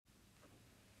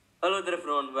Hello there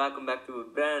everyone, welcome back to a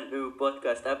brand new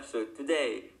podcast episode.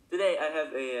 Today I have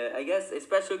I guess, a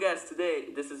special guest today.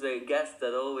 This is a guest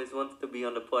that always wanted to be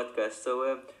on the podcast.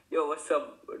 Yo, what's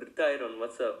up, Tyron?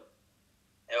 What's up?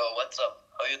 Yo, what's up?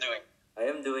 How you doing? I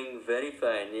am doing very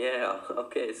fine. Yeah.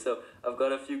 Okay. So I've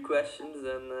got a few questions,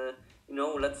 and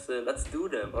let's do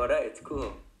them. All right.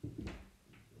 Cool.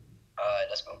 Alright,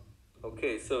 let's go.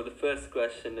 Okay. So the first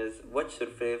question is, what's your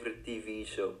favorite TV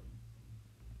show?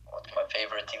 What's my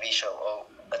favorite TV show? Oh,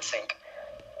 let's think.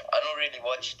 I don't really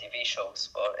watch TV shows,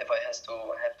 but if I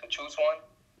have to choose one,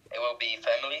 it will be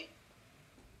Family.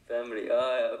 Family.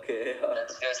 Ah. Okay.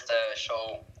 That's just a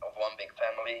show of one big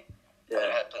family. And there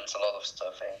Yeah. happens a lot of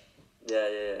stuff in.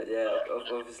 Yeah.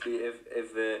 Obviously,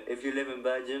 if you live in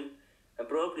Belgium and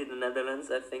probably the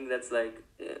Netherlands, I think that's like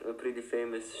a pretty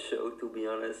famous show, to be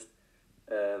honest.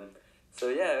 So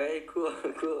yeah, very cool,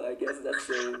 cool. I guess that's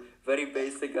a very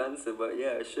basic answer, but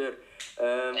yeah, sure.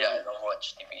 Yeah, I don't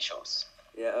watch TV shows.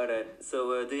 Yeah, all right.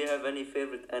 So do you have any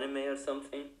favorite anime or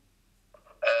something?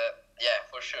 Yeah,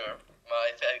 for sure. My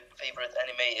favorite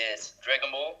anime is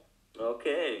Dragon Ball.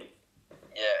 Okay.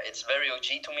 Yeah, it's very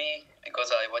OG to me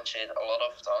because I watch it a lot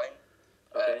of time.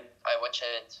 Okay. I watch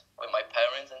it with my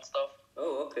parents and stuff.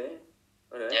 Oh, okay.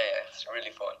 All right. Yeah, it's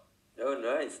really fun. Oh,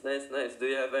 nice. Do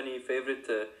you have any favorite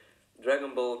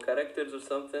Dragon Ball characters or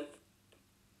something?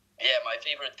 Yeah, my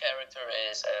favorite character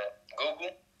is Goku.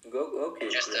 Okay.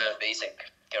 Just Yeah. a basic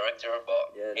character,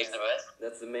 but Yeah, he's the best.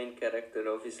 That's the main character,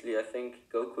 obviously. I think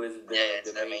Goku has been Yeah, like,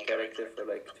 it's the main character for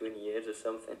like 20 years or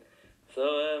something.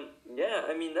 So, yeah,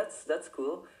 I mean, that's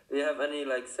cool. Do you have any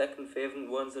like second favorite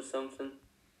ones or something?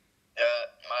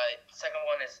 My second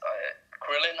one is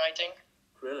Krillin, I think.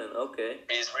 Krillin, okay.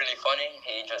 He's really funny.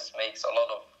 He just makes a lot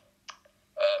of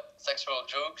sexual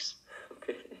jokes.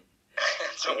 Okay.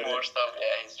 Some more stuff.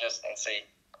 Yeah, he's just insane.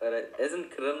 Alright,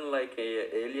 isn't Krillin like a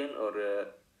alien or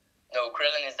No,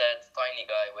 Krillin is that tiny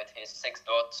guy with his 6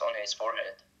 dots on his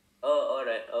forehead. Oh,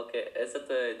 alright, okay. Is it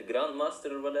the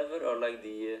Grandmaster or whatever, or like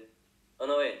the? Oh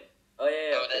no, wait. Oh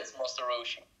yeah. No, Okay. that's Master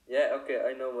Roshi. Yeah, okay,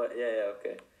 I know what. Yeah,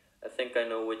 okay. I think I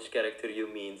know which character you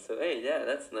mean. So hey, yeah,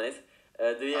 that's nice.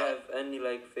 Do you have any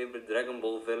like favorite Dragon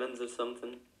Ball villains or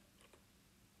something?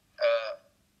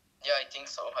 Yeah, I think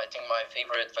so. I think my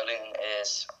favorite villain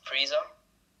is Frieza.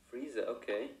 Frieza,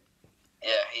 okay.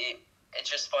 Yeah, it's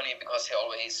just funny because he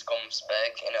always comes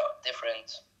back in a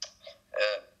different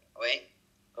way.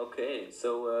 Okay, so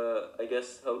I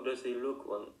guess how does he look?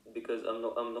 One because I'm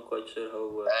not quite sure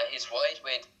how. He's white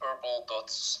with purple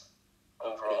dots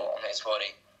overall on his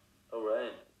body. All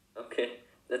right. Okay,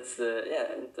 that's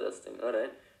yeah, interesting. All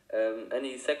right.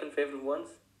 Any second favorite ones?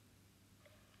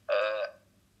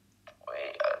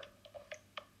 Wait.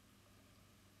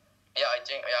 Yeah, I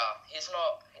think he's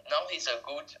not now. He's a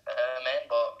good man,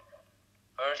 but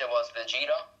first it was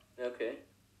Vegeta. Okay.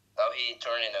 Now he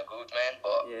turned in a good man,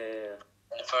 but Yeah.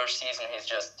 in the first season he's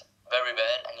just very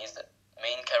bad, and he's the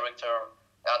main character.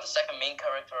 The second main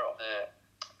character of the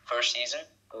first season.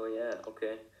 Oh yeah.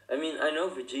 Okay. I mean, I know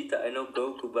Vegeta, I know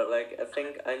Goku, but like I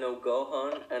think I know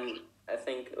Gohan, and I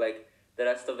think like the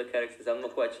rest of the characters, I'm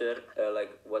not quite sure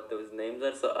like what those names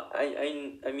are. So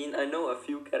I mean, I know a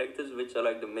few characters which are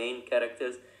like the main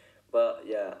characters, but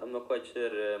yeah, I'm not quite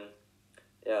sure.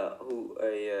 Yeah, who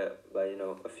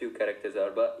well, a few characters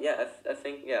are, but yeah, I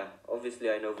think yeah, obviously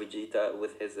I know Vegeta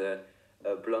with his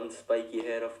blonde spiky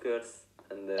hair, of course,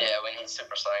 and Yeah, when he's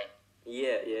Super Saiyan.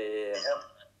 yeah.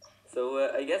 So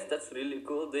I guess that's really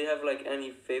cool. Do you have like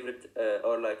any favorite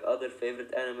or like other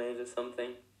favorite animes or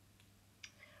something?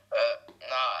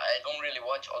 Nah, I don't really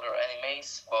watch other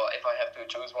animes, but if I have to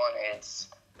choose one, it's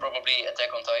probably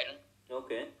Attack on Titan.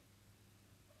 Okay.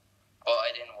 But I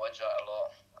didn't watch that a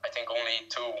lot. I think only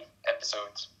 2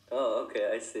 episodes. Oh, okay,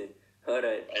 I see. All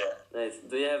right. Yeah. Nice.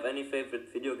 Do you have any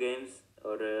favorite video games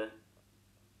or?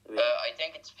 I mean, I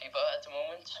think it's FIFA at the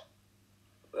moment.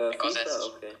 because FIFA? it's-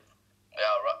 Okay.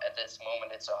 Yeah, at this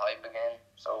moment it's a hype again.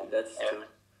 So That's yeah. true.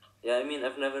 Yeah, I mean,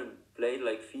 I've never played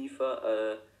like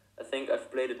FIFA. I think I've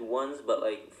played it once, but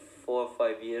like 4 or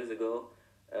 5 years ago,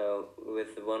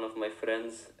 with one of my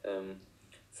friends.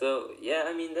 So yeah,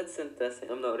 I mean that's interesting.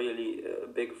 I'm not really a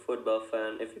big football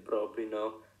fan, if you probably know.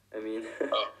 I mean,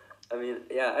 Oh. I mean,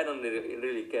 yeah, I don't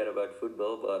really care about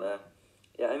football, but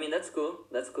yeah, I mean that's cool.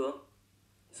 That's cool.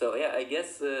 So yeah, I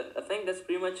guess I think that's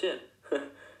pretty much it.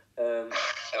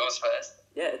 It was fast.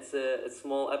 Yeah, it's a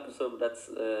small episode. That's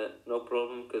no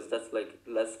problem because that's like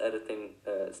less editing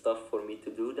stuff for me to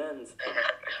do then. So,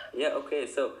 yeah, okay.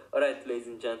 So, alright, ladies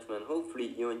and gentlemen,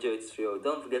 hopefully you enjoyed this video.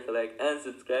 Don't forget to like and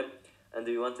subscribe. And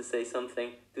do you want to say something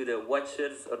to the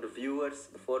watchers or the viewers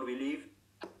before we leave?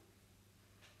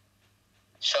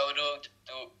 Shout out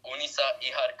to Unisa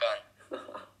Iharkan.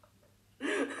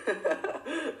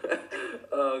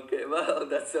 Okay, well,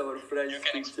 that's our French You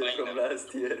can teacher explain from them.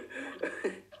 last year.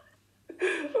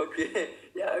 Okay,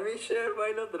 yeah, I mean, sure,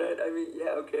 why not, right? I mean,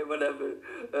 yeah, okay, whatever.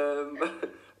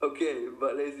 Okay,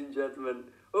 but ladies and gentlemen,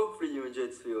 hopefully you enjoyed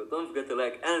this video. Don't forget to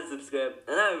like and subscribe,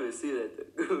 and I will see you later.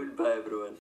 Goodbye, everyone.